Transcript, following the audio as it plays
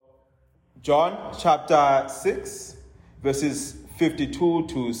John chapter 6, verses 52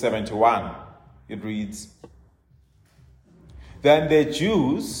 to 71. It reads, "Then the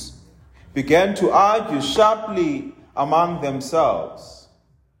Jews began to argue sharply among themselves.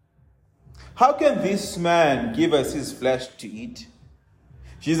 'How can this man give us his flesh to eat?'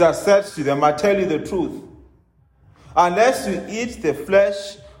 Jesus said to them, 'I tell you the truth. Unless you eat the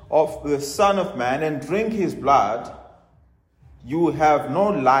flesh of the Son of Man and drink his blood, you have no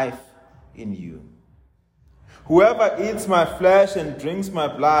life in you. Whoever eats my flesh and drinks my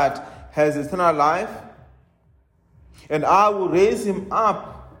blood has eternal life, and I will raise him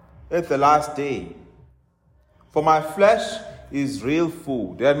up at the last day. For my flesh is real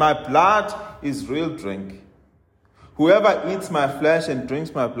food, and my blood is real drink. Whoever eats my flesh and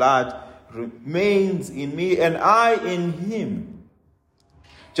drinks my blood remains in me, and I in him.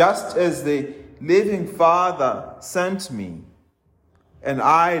 Just as the living Father sent me, and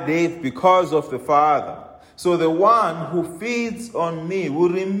I live because of the Father, so the one who feeds on me will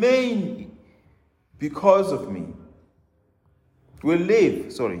remain because of me.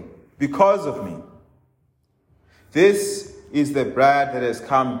 Because of me. This is the bread that has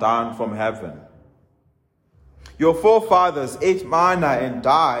come down from heaven. Your forefathers ate manna and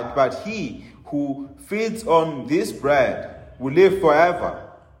died, but he who feeds on this bread will live forever."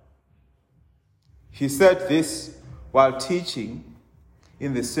 He said this while teaching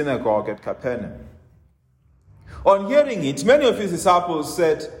in the synagogue at Capernaum. On hearing it, many of his disciples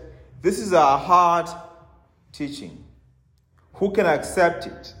said, "This is a hard teaching. Who can accept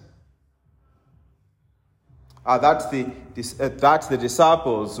it?" That the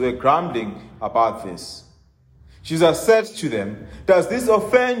disciples were grumbling about this. Jesus said to them, "Does this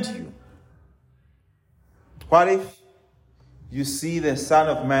offend you? What if you see the Son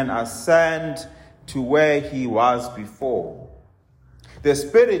of Man ascend to where he was before? The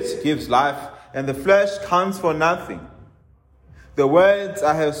Spirit gives life, and the flesh counts for nothing. The words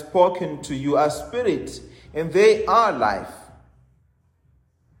I have spoken to you are spirit, and they are life.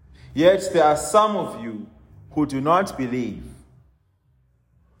 Yet there are some of you who do not believe."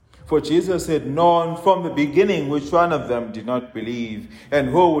 For Jesus had known from the beginning which one of them did not believe and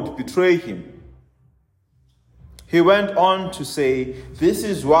who would betray him. He went on to say, "This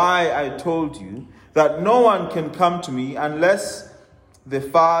is why I told you that no one can come to me unless the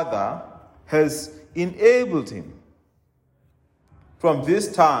Father has enabled him." From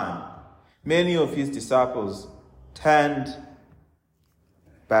this time, many of his disciples turned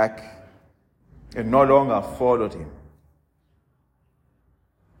back and no longer followed him.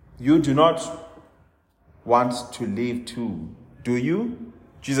 "You do not want to leave too, do you?"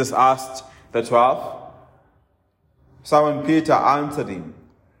 Jesus asked the 12. Simon Peter answered him,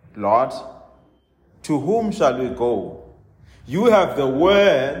 "Lord, to whom shall we go? You have the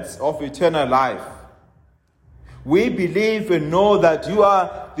words of eternal life. We believe and know that you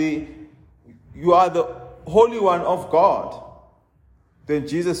are the Holy One of God." Then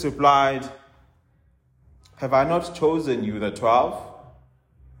Jesus replied, "Have I not chosen you, the 12?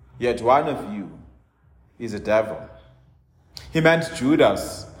 Yet one of you is a devil." He meant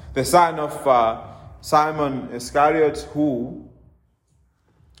Judas, the son of Simon Iscariot, who,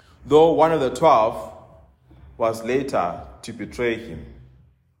 though one of the 12, was later to betray him.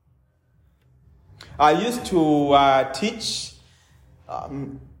 I used to teach,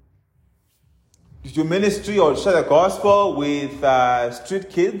 do ministry or share the gospel with street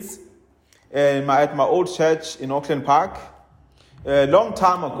kids at my old church in Auckland Park a long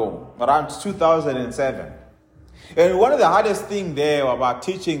time ago, around 2007. And one of the hardest things there about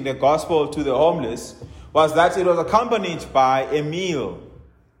teaching the gospel to the homeless was that it was accompanied by a meal.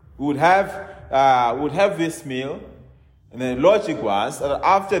 We would have this meal, and the logic was that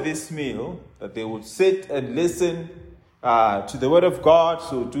after this meal, that they would sit and listen to the Word of God,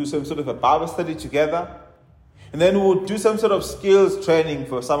 so do some sort of a Bible study together, and then we would do some sort of skills training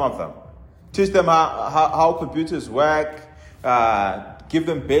for some of them, teach them how computers work, give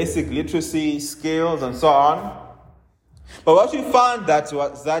them basic literacy skills, and so on. But what we found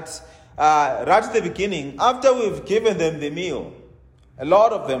was that right at the beginning, after we've given them the meal, a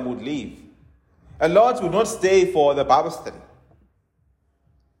lot of them would leave. A lot would not stay for the Bible study.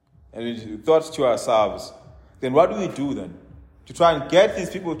 And we thought to ourselves, then what do we do then? To try and get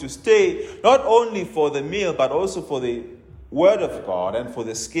these people to stay, not only for the meal, but also for the Word of God and for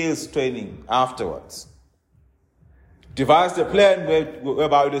the skills training afterwards. Devised a plan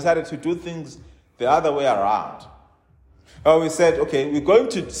whereby we decided to do things the other way around. We said, okay, we're going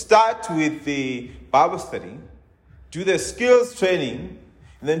to start with the Bible study, do the skills training,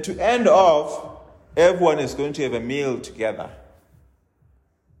 and then to end off, everyone is going to have a meal together.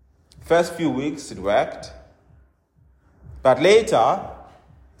 First few weeks it worked. But later,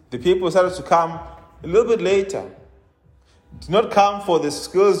 the people started to come a little bit later. Did not come for the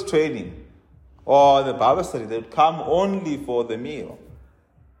skills training or the Bible study. They would come only for the meal.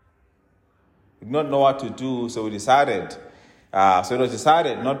 We did not know what to do, so it was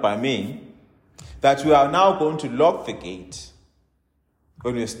decided, not by me, that we are now going to lock the gate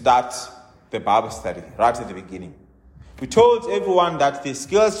when we start the Bible study, right at the beginning. We told everyone that the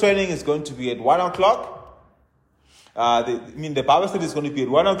skills training is going to be at 1 o'clock. The Bible study is going to be at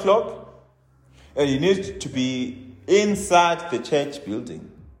 1 o'clock. And you need to be inside the church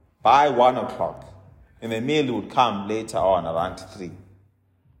building by 1 o'clock. And the meal would come later on around 3.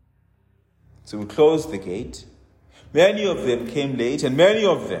 So we closed the gate. Many of them came late, and many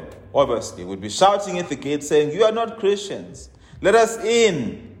of them, obviously, would be shouting at the gate saying, "You are not Christians. Let us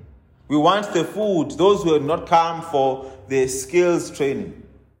in. We want the food." Those who had not come for the skills training.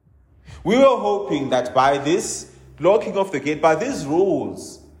 We were hoping that by this locking of the gate, by these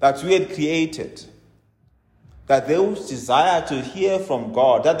rules that we had created, that they would desire to hear from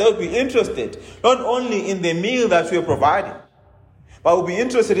God, that they would be interested not only in the meal that we are providing, but would be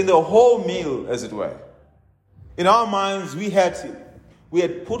interested in the whole meal, as it were. In our minds, we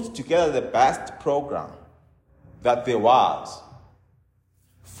had put together the best program that there was.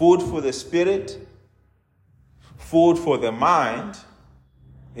 Food for the spirit, food for the mind,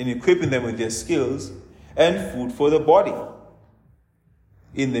 in equipping them with their skills, and food for the body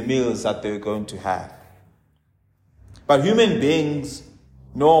in the meals that they're going to have. But human beings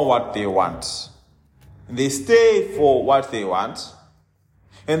know what they want. They stay for what they want,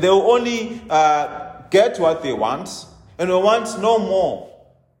 and they will only get what they want, and will want no more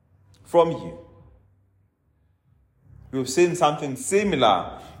from you. We've seen something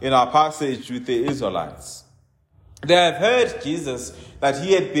similar in our passage with the Israelites. They have heard Jesus, that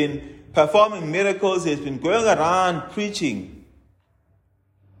he had been performing miracles, he has been going around preaching.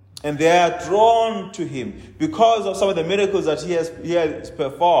 And they are drawn to him because of some of the miracles that he has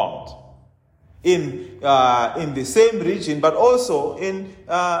performed in the same region, but also in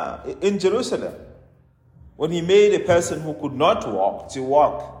Jerusalem. When he made a person who could not walk to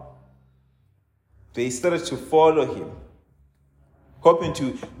walk, they started to follow him, hoping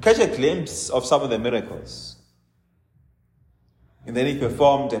to catch a glimpse of some of the miracles. And then he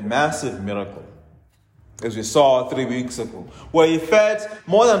performed a massive miracle, as we saw 3 weeks ago, where he fed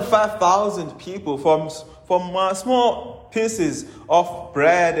more than 5,000 people from small pieces of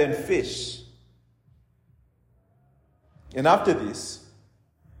bread and fish. And after this,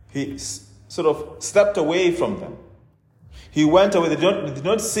 he sort of stepped away from them. He went away. They did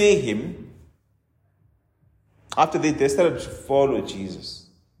not see him. After they started to follow Jesus.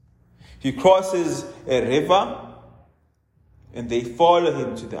 He crosses a river, and they follow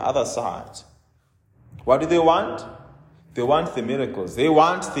him to the other side. What do they want? They want the miracles. They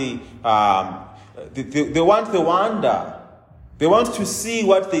want they want the wonder. They want to see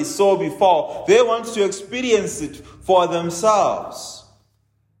what they saw before. They want to experience it for themselves.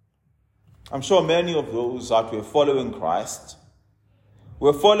 I'm sure many of those that were following Christ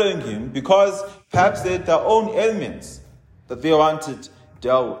were following him because perhaps they had their own ailments that they wanted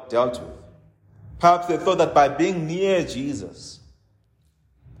dealt with. Perhaps they thought that by being near Jesus,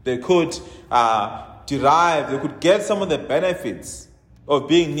 they could they could get some of the benefits of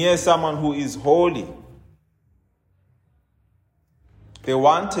being near someone who is holy. They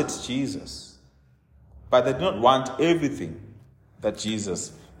wanted Jesus, but they did not want everything that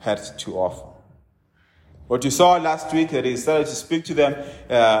Jesus had to offer. What you saw last week, that he started to speak to them,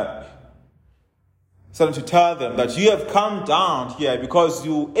 started to tell them that you have come down here because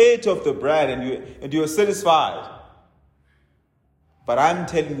you ate of the bread and you are satisfied. But I'm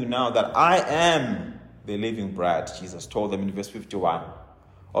telling you now that I am the living bread, Jesus told them in verse 51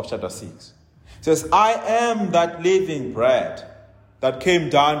 of chapter 6. It says, I am that living bread that came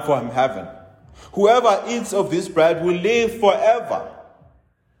down from heaven. Whoever eats of this bread will live forever.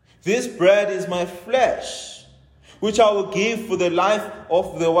 This bread is my flesh, which I will give for the life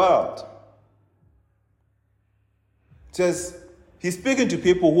of the world. It says, he's speaking to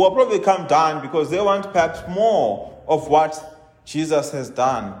people who have probably come down because they want perhaps more of what Jesus has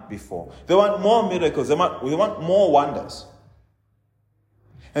done before. They want more miracles. They want more wonders.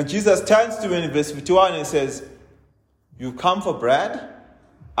 And Jesus turns to him in verse 51 and says, you've come for bread?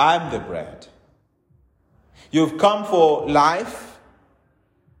 I'm the bread. You've come for life?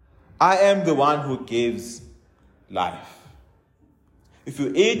 I am the one who gives life. If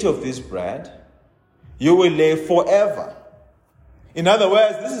you eat of this bread, you will live forever. In other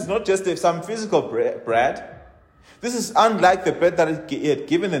words, this is not just some physical bread. This is unlike the bread that he had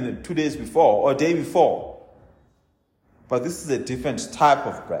given them 2 days before or day before. But this is a different type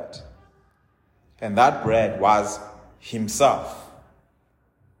of bread. And that bread was himself.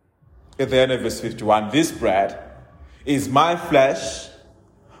 At the end of verse 51, this bread is my flesh,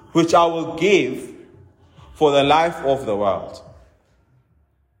 which I will give for the life of the world.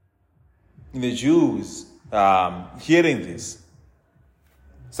 And the Jews, hearing this,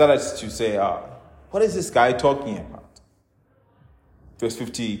 started to say, what is this guy talking about? Verse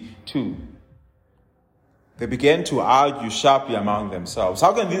 52. They began to argue sharply among themselves.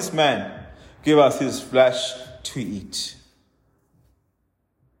 How can this man give us his flesh to eat?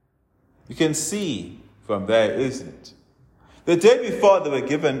 You can see from there, isn't it? The day before, they were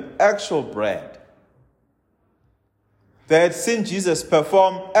given actual bread. They had seen Jesus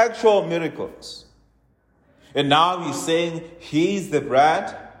perform actual miracles. And now he's saying he's the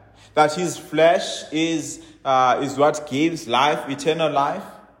bread, that his flesh is what gives life, eternal life.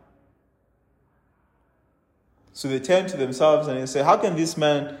 So they turn to themselves and they say, how can this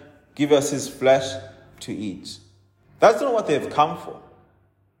man give us his flesh to eat? That's not what they've come for.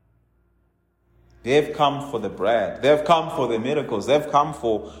 They've come for the bread. They've come for the miracles. They've come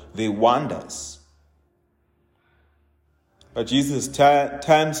for the wonders. But Jesus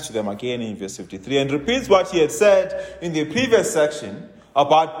turns to them again in verse 53 and repeats what he had said in the previous section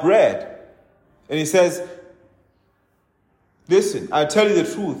about bread. And he says, listen, I tell you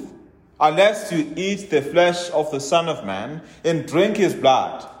the truth. Unless you eat the flesh of the Son of Man and drink his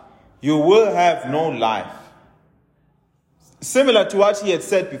blood, you will have no life. Similar to what he had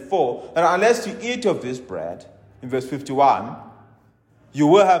said before, that unless you eat of this bread, in verse 51, you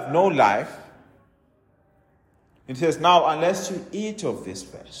will have no life. It says, now, unless you eat of this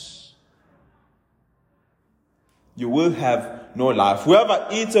flesh, you will have no life. Whoever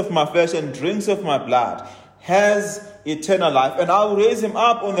eats of my flesh and drinks of my blood has eternal life, and I will raise him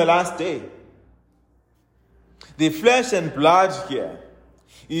up on the last day. The flesh and blood here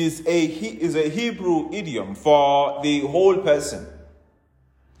is a Hebrew idiom for the whole person.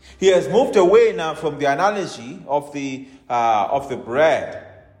 He has moved away now from the analogy of the bread,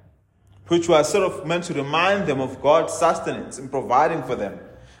 which was sort of meant to remind them of God's sustenance in providing for them,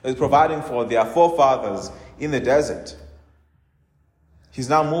 providing for their forefathers in the desert. He's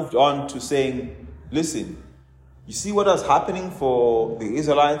now moved on to saying, listen, you see what was happening for the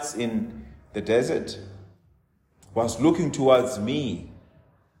Israelites in the desert? Was looking towards me.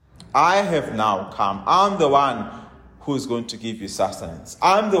 I have now come. I'm the one who is going to give you sustenance.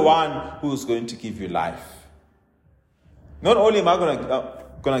 I'm the one who is going to give you life. Not only am I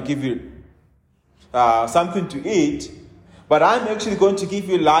going to give you something to eat, but I'm actually going to give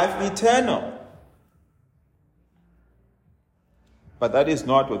you life eternal. But that is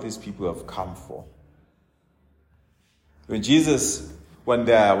not what these people have come for. When Jesus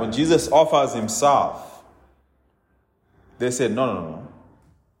offers himself, they said, no.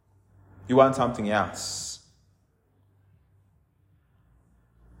 You want something else.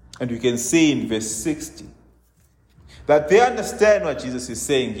 And you can see in verse 60 that they understand what Jesus is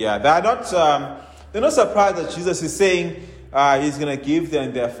saying here. They're not surprised that Jesus is saying he's going to give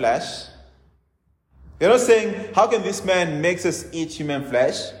them their flesh. They're not saying, how can this man make us eat human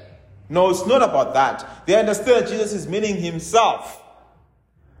flesh? No, it's not about that. They understand that Jesus is meaning himself.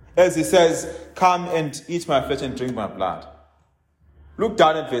 As he says, come and eat my flesh and drink my blood. Look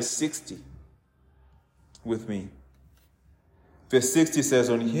down at verse 60 with me. Verse 60 says,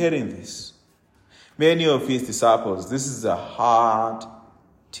 on hearing this, many of his disciples, this is a hard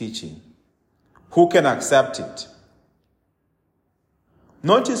teaching. Who can accept it?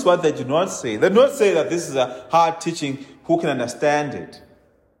 Notice what they do not say. They do not say that this is a hard teaching. Who can understand it?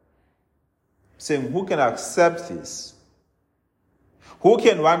 Saying, who can accept this? Who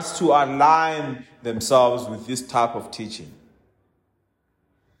can want to align themselves with this type of teaching?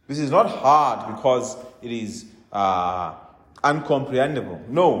 This is not hard because it is uncomprehendable.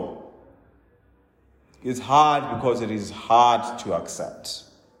 No. It's hard because it is hard to accept.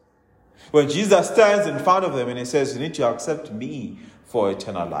 When Jesus stands in front of them and he says, you need to accept me for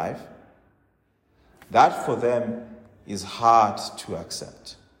eternal life, that for them is hard to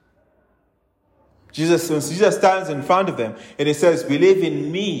accept. When Jesus stands in front of them and he says, believe in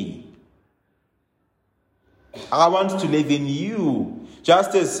me. I want to live in you.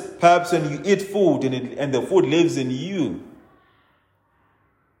 Just as perhaps when you eat food and the food lives in you.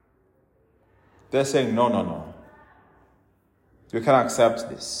 They're saying, no. You can't accept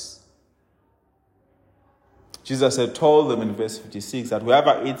this. Jesus had told them in verse 56 that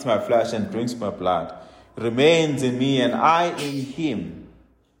whoever eats my flesh and drinks my blood remains in me and I in him.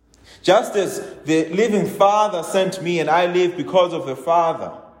 Just as the living Father sent me, and I live because of the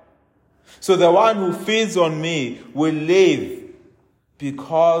Father, so the one who feeds on me will live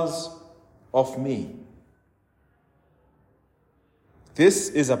because of me. This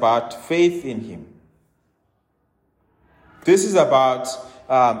is about faith in him. This is about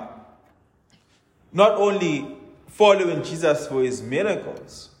not only following Jesus for his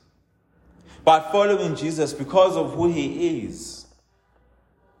miracles, but following Jesus because of who he is.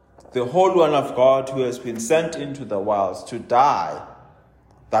 The Holy One of God who has been sent into the world to die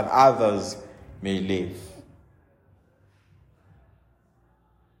that others may live.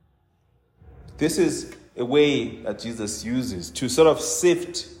 This is a way that Jesus uses to sort of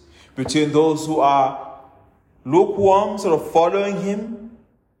sift between those who are lukewarm, sort of following him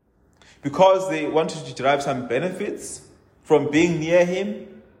because they wanted to derive some benefits from being near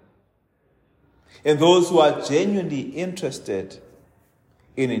him, and those who are genuinely interested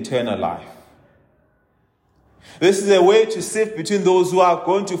in eternal life. This is a way to sift between those who are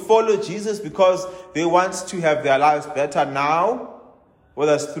going to follow Jesus because they want to have their lives better now,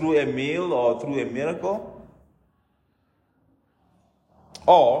 whether it's through a meal or through a miracle,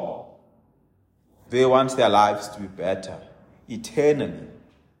 or they want their lives to be better eternally.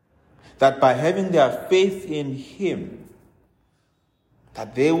 That by having their faith in him,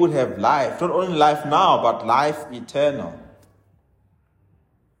 that they would have life, not only life now, but life eternal.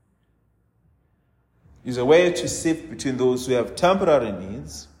 Is a way to sift between those who have temporary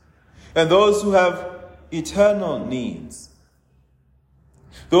needs and those who have eternal needs.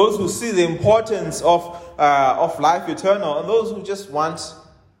 Those who see the importance of life eternal, and those who just want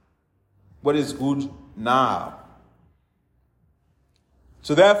what is good now.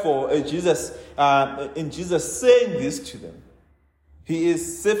 So therefore, in Jesus saying this to them, he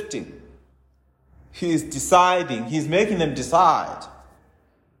is sifting. He is deciding. He's making them decide.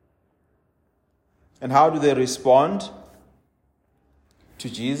 And how do they respond to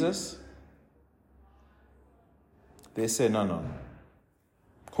Jesus? They say, no.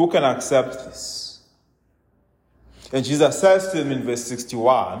 Who can accept this? And Jesus says to them in verse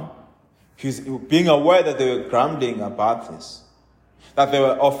 61, he's being aware that they were grumbling about this, that they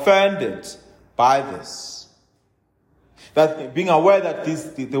were offended by this, that being aware that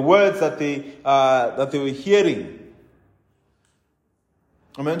the words that they were hearing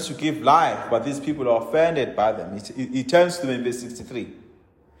are meant to give life, but these people are offended by them. He turns to them in verse 63.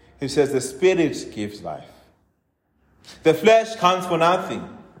 He says, the Spirit gives life. The flesh counts for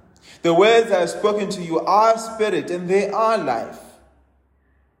nothing. The words I have spoken to you are spirit, and they are life.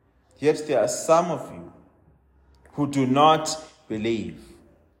 Yet there are some of you who do not believe.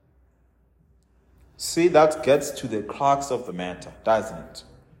 See, that gets to the crux of the matter, doesn't it?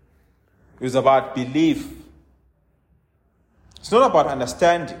 It was about belief. It's not about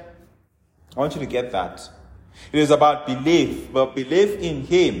understanding. I want you to get that. It is about belief, but belief in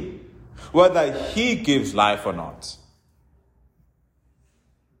him, whether he gives life or not.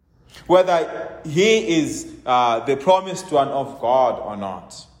 Whether he is the promised one of God or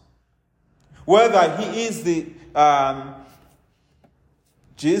not. Whether he is the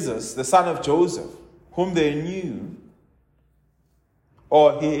Jesus, the son of Joseph, whom they knew,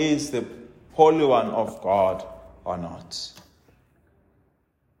 or he is the Holy One of God or not.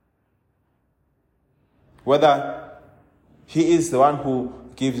 Whether he is the one who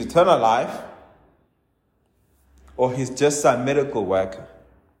gives eternal life, or he's just a miracle worker.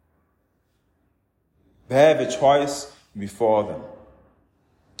 They have a choice before them.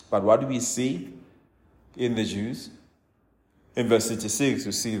 But what do we see in the Jews? In verse 66,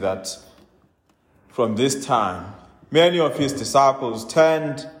 we see that from this time, many of his disciples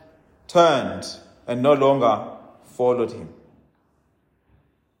turned and no longer followed him.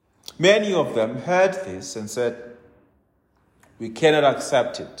 Many of them heard this and said, we cannot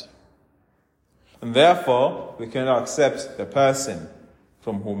accept it. And therefore, we cannot accept the person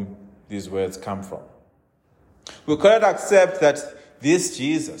from whom these words come from. We cannot accept that this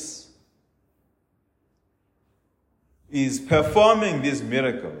Jesus is performing these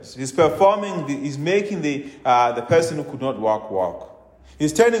miracles. He's making the person who could not walk.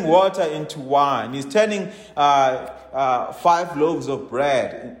 He's turning water into wine. He's turning 5 loaves of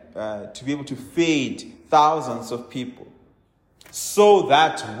bread to be able to feed thousands of people, so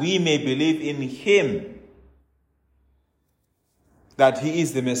that we may believe in him, that he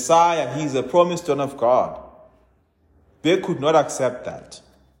is the Messiah, he is the promised Son of God. They could not accept that.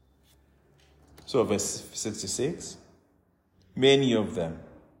 So verse 66, many of them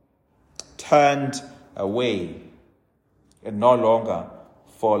turned away and no longer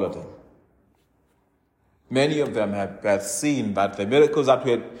followed him. Many of them had seen that the miracles that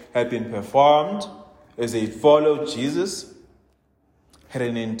had been performed as they followed Jesus had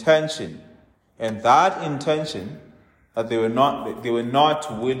an intention. And that intention, that they were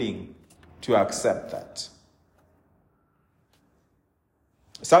not willing to accept that.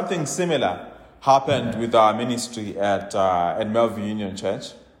 Something similar happened with our ministry at Melville Union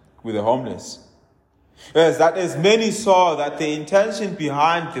Church with the homeless. Yes, that as many saw that the intention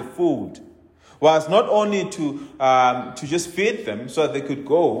behind the food was not only to just feed them so that they could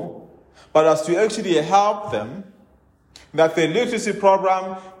go, but was to actually help them. That the literacy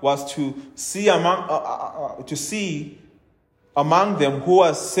program was to see among them who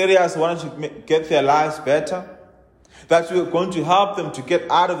were serious, wanted to get their lives better. That we were going to help them to get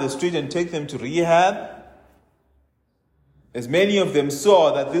out of the street and take them to rehab. As many of them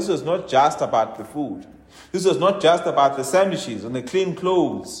saw that this was not just about the food. This was not just about the sandwiches and the clean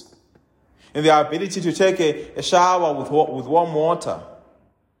clothes and the ability to take a shower with warm water.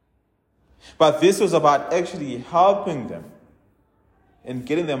 But this was about actually helping them and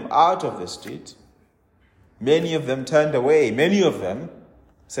getting them out of the street. Many of them turned away. Many of them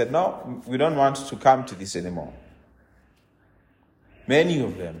said, no, we don't want to come to this anymore. Many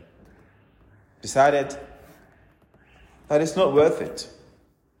of them decided that it's not worth it.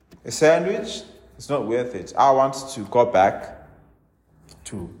 A sandwich, it's not worth it. I want to go back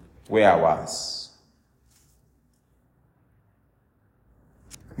to where I was.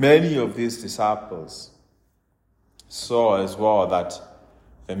 Many of these disciples saw as well that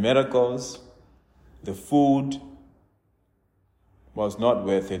the miracles, the food was not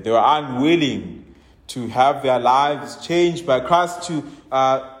worth it. They were unwilling to have their lives changed by Christ, to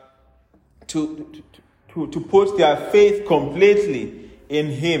put their faith completely in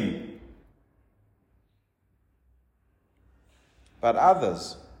Him. But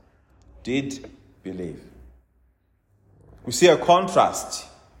others did believe. We see a contrast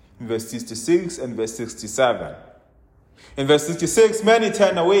in verse 66 and verse 67. In verse 66, many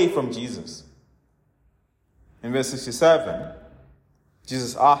turned away from Jesus. In verse 67,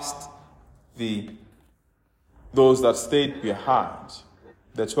 Jesus asked those that stayed behind,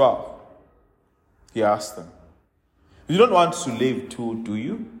 the 12. He asked them, you don't want to leave too, do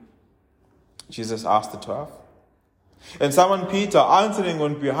you? Jesus asked the 12. And Simon Peter, answering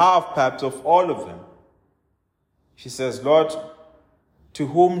on behalf perhaps of all of them, he says, Lord, to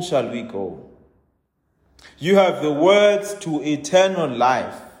whom shall we go? You have the words to eternal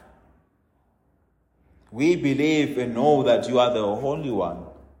life. We believe and know that you are the Holy One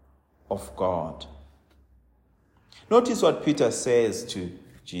of God. Notice what Peter says to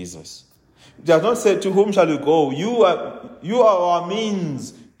Jesus. He does not say, to whom shall we go? You are our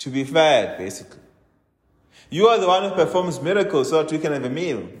means to be fed, basically. You are the one who performs miracles so that we can have a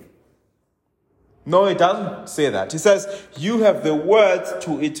meal. No, it doesn't say that. He says, you have the words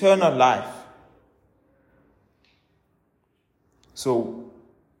to eternal life. So,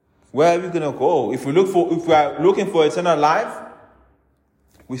 where are we going to go? If we are looking for eternal life,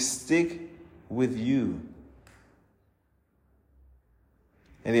 we stick with you.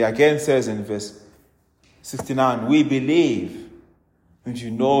 And he again says in verse 69, we believe and you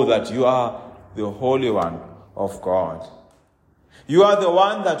know that you are the Holy One of God. You are the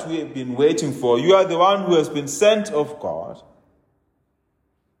one that we have been waiting for. You are the one who has been sent of God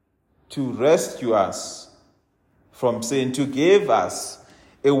to rescue us from sin, to give us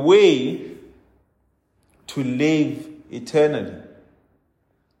a way to live eternally.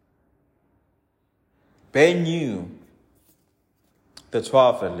 They knew, the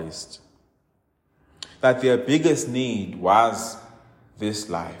 12 at least, that their biggest need was this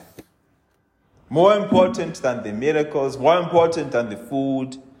life. More important than the miracles, more important than the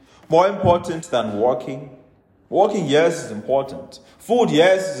food, more important than walking. Walking, yes, is important. Food,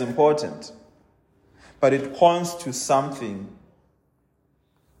 yes, is important. But it points to something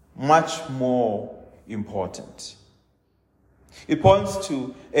much more important. It points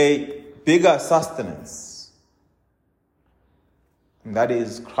to a bigger sustenance. And that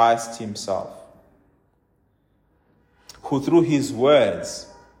is Christ Himself, who through His words,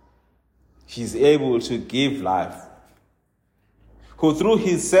 He's able to give life. Who through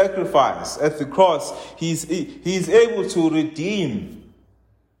His sacrifice at the cross, He's able to redeem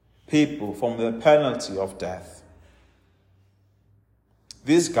people from the penalty of death.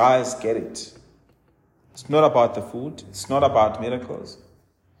 These guys get it. It's not about the food. It's not about miracles.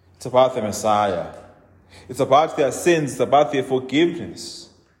 It's about the Messiah. It's about their sins. It's about their forgiveness.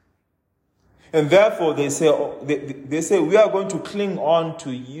 And therefore they say, we are going to cling on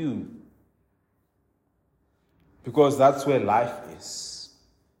to you. Because that's where life is.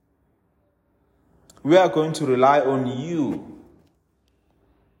 We are going to rely on you.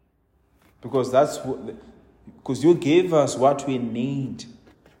 Because you gave us what we need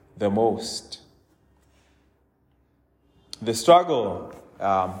the most. The struggle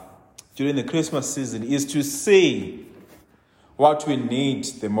during the Christmas season is to see what we need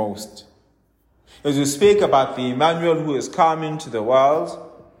the most. As we speak about the Emmanuel who is come into the world,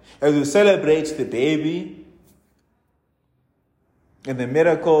 as we celebrate the baby and the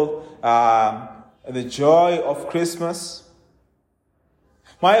miracle and the joy of Christmas,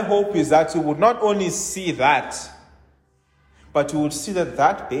 my hope is that you would not only see that, but you would see that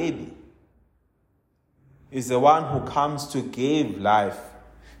that baby is the one who comes to give life,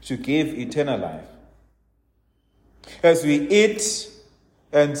 to give eternal life. As we eat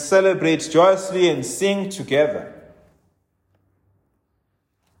and celebrate joyously and sing together,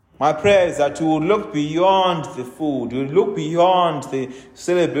 my prayer is that you will look beyond the food, you will look beyond the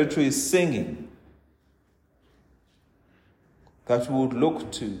celebratory singing, that we would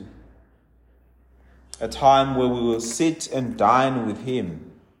look to a time where we will sit and dine with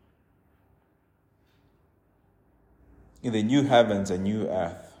him in the new heavens and new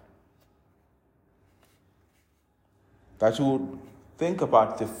earth. That you would think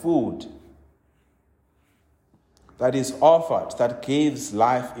about the food that is offered, that gives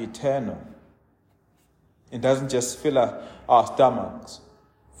life eternal. It doesn't just fill our stomachs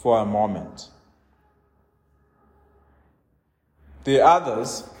for a moment. The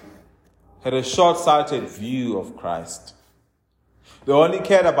others had a short-sighted view of Christ. They only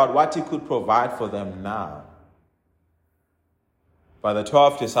cared about what he could provide for them now. But the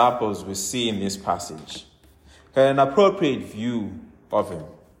 12 disciples we see in this passage had an appropriate view of him.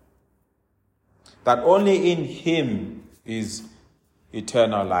 That only in him is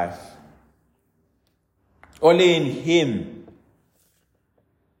eternal life. Only in him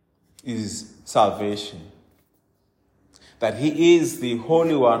is salvation. That he is the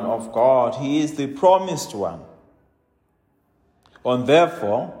Holy One of God. He is the promised one. And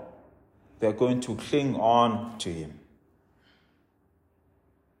therefore, they're going to cling on to him.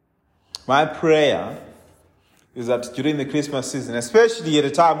 My prayer is that during the Christmas season, especially at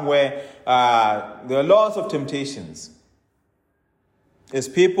a time where there are lots of temptations, as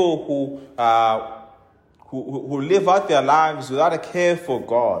people who live out their lives without a care for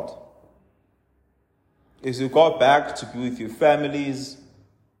God, as you go back to be with your families,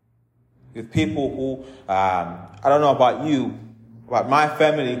 with people who, I don't know about you, but my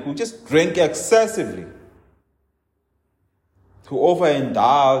family, who just drink excessively, who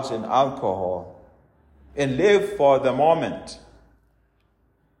overindulge in alcohol and live for the moment.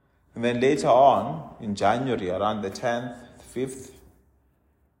 And then later on, in January, around the 10th, 5th,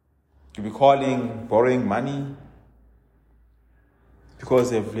 you'll be borrowing money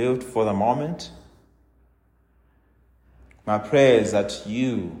because they've lived for the moment. My prayer is that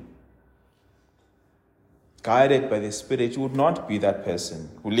you, guided by the Spirit, you would not be that person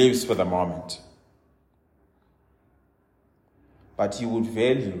who lives for the moment, but you would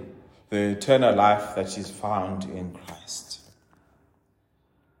value the eternal life that is found in Christ.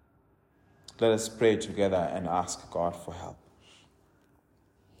 Let us pray together and ask God for help.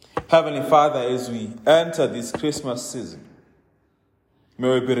 Heavenly Father, as we enter this Christmas season,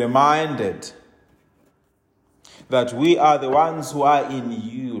 may we be reminded that we are the ones who are in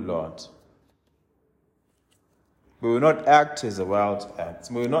you, Lord. May we not act as the world acts.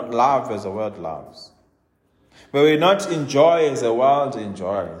 May we not love as the world loves. May we not enjoy as the world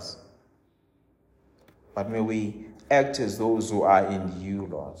enjoys. But may we act as those who are in you,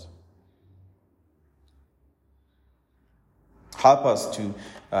 Lord. Help us to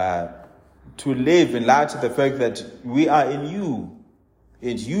live in light of the fact that we are in you,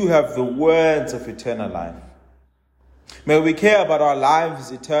 and you have the words of eternal life. May we care about our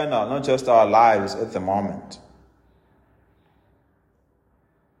lives eternal, not just our lives at the moment.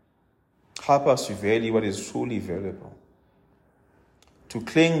 Help us to value what is truly valuable, to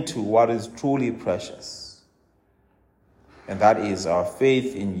cling to what is truly precious, and that is our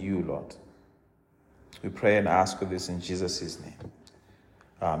faith in you, Lord. We pray and ask for this in Jesus' name.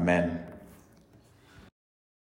 Amen.